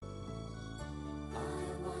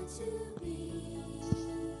to be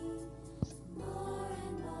more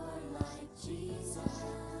and more like Jesus.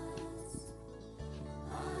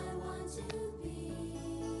 I want to be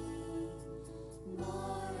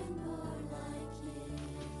more and more like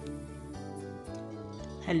Him.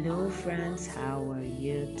 Hello, friends, how are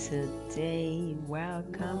you today?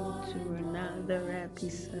 Welcome to another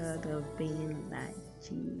episode of Being Like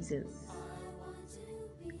Jesus.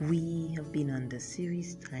 We have been on the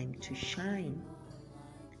series Time to Shine.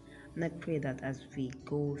 And I pray that as we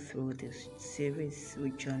go through this series,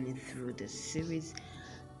 we journey through this series,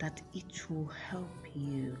 that it will help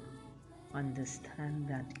you understand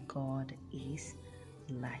that God is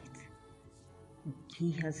light.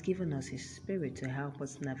 He has given us His Spirit to help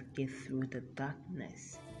us navigate through the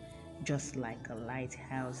darkness, just like a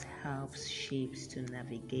lighthouse helps ships to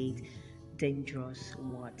navigate dangerous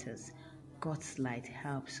waters. God's light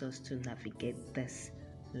helps us to navigate this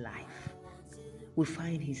life. We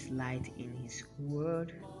find His light in His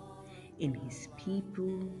Word, in His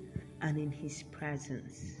people, and in His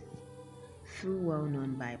presence. Through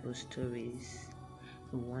well-known Bible stories,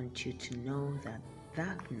 we want you to know that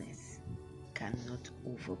darkness cannot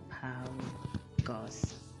overpower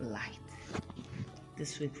God's light.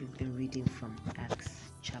 This week we've been reading from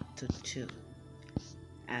Acts chapter 2.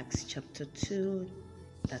 Acts chapter 2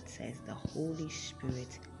 that says the Holy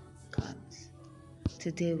Spirit comes.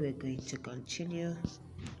 Today we're going to continue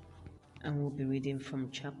and we'll be reading from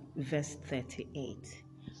verse 38.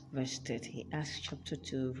 Verse 30. Acts chapter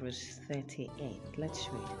 2 verse 38. Let's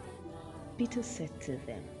read. Peter said to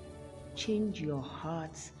them, "Change your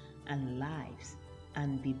hearts and lives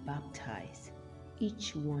and be baptized,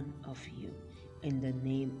 each one of you, in the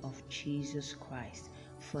name of Jesus Christ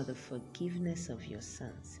for the forgiveness of your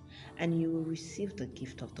sins, and you will receive the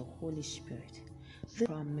gift of the Holy Spirit. The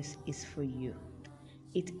promise is for you.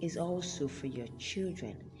 It is also for your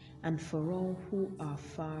children and for all who are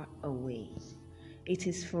far away. It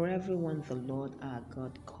is for everyone the Lord our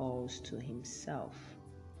God calls to Himself."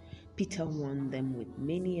 Peter warned them with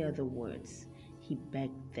many other words. He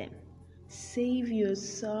begged them, "Save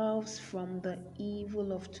yourselves from the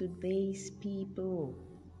evil of today's people."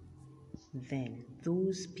 Then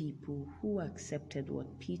those people who accepted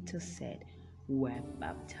what Peter said were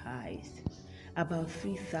baptized. About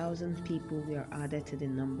 3,000 people were added to the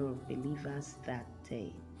number of believers that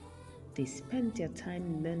day. They spent their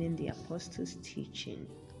time learning the apostles' teaching,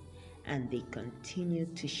 and they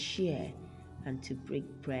continued to share and to break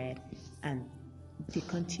bread, and they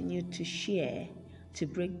continued to share, to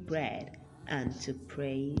break bread, and to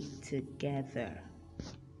pray together.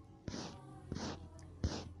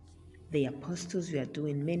 The apostles were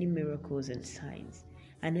doing many miracles and signs,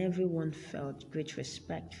 and everyone felt great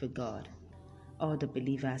respect for God. All the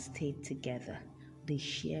believers stayed together. They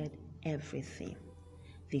shared everything.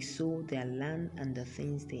 They sold their land and the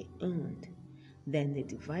things they owned. Then they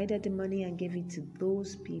divided the money and gave it to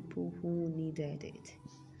those people who needed it.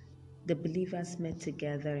 The believers met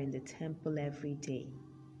together in the temple every day.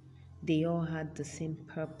 They all had the same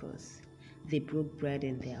purpose. They broke bread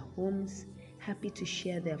in their homes, happy to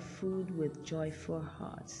share their food with joyful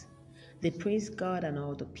hearts. They praised God, and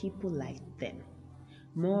all the people liked them.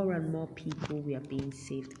 More and more people were being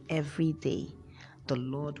saved every day. The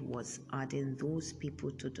Lord was adding those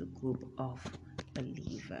people to the group of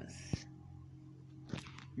believers.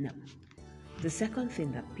 Now, the second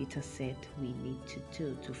thing that Peter said we need to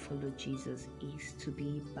do to follow Jesus is to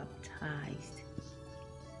be baptized.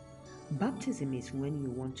 Baptism is when you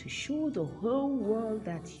want to show the whole world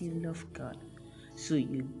that you love God. So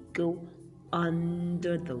you go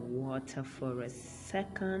under the water for a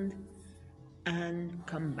second and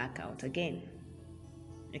come back out again.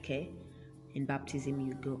 Okay? In baptism,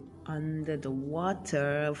 you go under the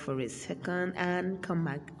water for a second and come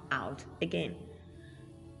back out again.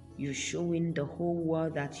 You're showing the whole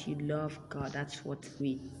world that you love God. That's what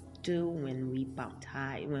we do when we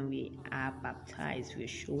baptize. When we are baptized, we're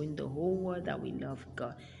showing the whole world that we love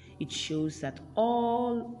God. It shows that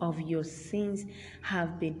all of your sins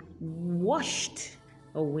have been washed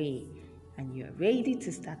away and you're ready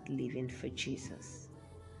to start living for Jesus.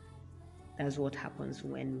 That's what happens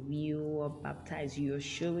when you are baptized. You're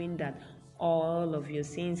showing that all of your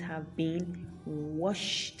sins have been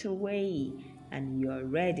washed away and you're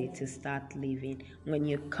ready to start living. When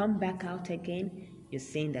you come back out again, you're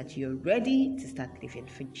saying that you're ready to start living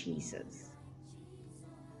for Jesus.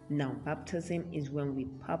 Now, baptism is when we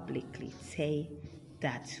publicly say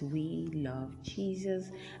that we love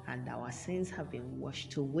Jesus and our sins have been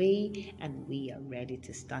washed away and we are ready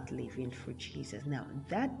to start living for Jesus. Now,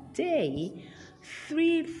 that day,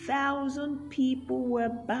 3,000 people were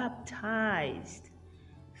baptized.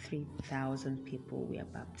 3,000 people were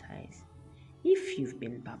baptized. If you've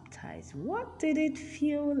been baptized, what did it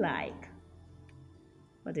feel like?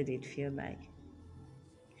 What did it feel like?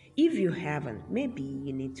 If you haven't, maybe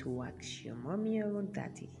you need to ask your mommy or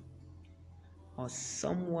daddy or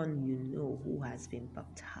someone you know who has been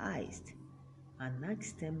baptized and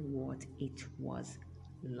ask them what it was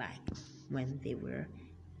like when they were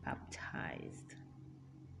baptized.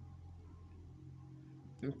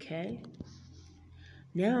 Okay?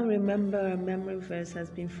 Now remember, our memory verse has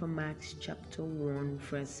been from Acts chapter 1,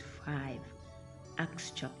 verse 5.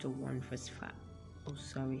 Acts chapter 1, verse 5. Oh,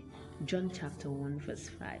 sorry. John chapter 1, verse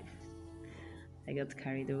 5. I got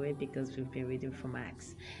carried away because we've been reading from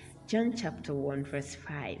Acts. John chapter 1, verse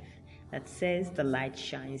 5, that says, "The light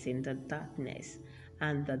shines in the darkness,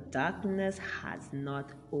 and the darkness has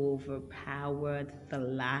not overpowered the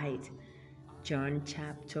light." John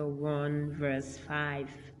chapter 1, verse 5.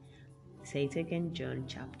 Say it again, John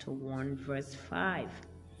chapter 1, verse 5.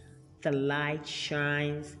 The light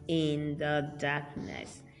shines in the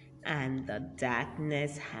darkness, and the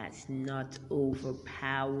darkness has not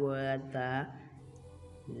overpowered the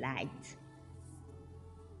light.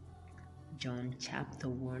 John chapter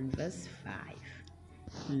 1, verse 5.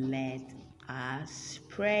 Let us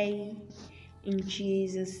pray. In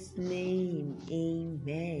Jesus' name,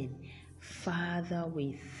 amen. Father,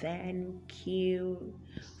 we thank you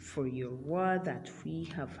for your word that we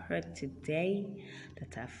have heard today,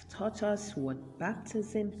 that have taught us what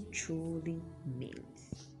baptism truly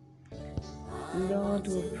means. Lord,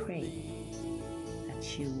 we pray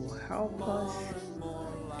that you will help us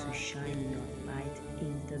to shine your light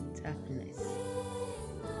in the darkness,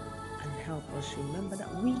 and help us remember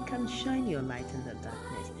that we can shine your light in the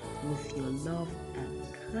darkness with your love and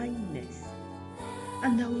kindness,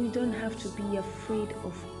 and that we don't have to be afraid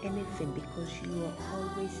of anything because you are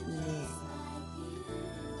always near.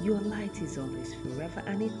 Your light is always forever,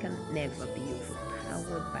 and it can never be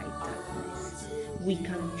overpowered by darkness. We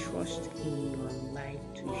can trust in your light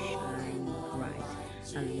to shine bright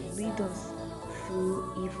and lead us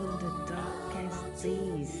through even the darkest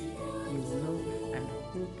days. Your love and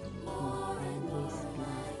hope will always be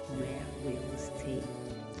where we will stay.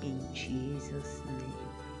 In Jesus' name,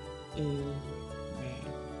 amen.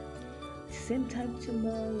 Same time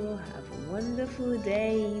tomorrow. Have a wonderful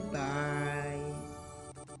day. Bye.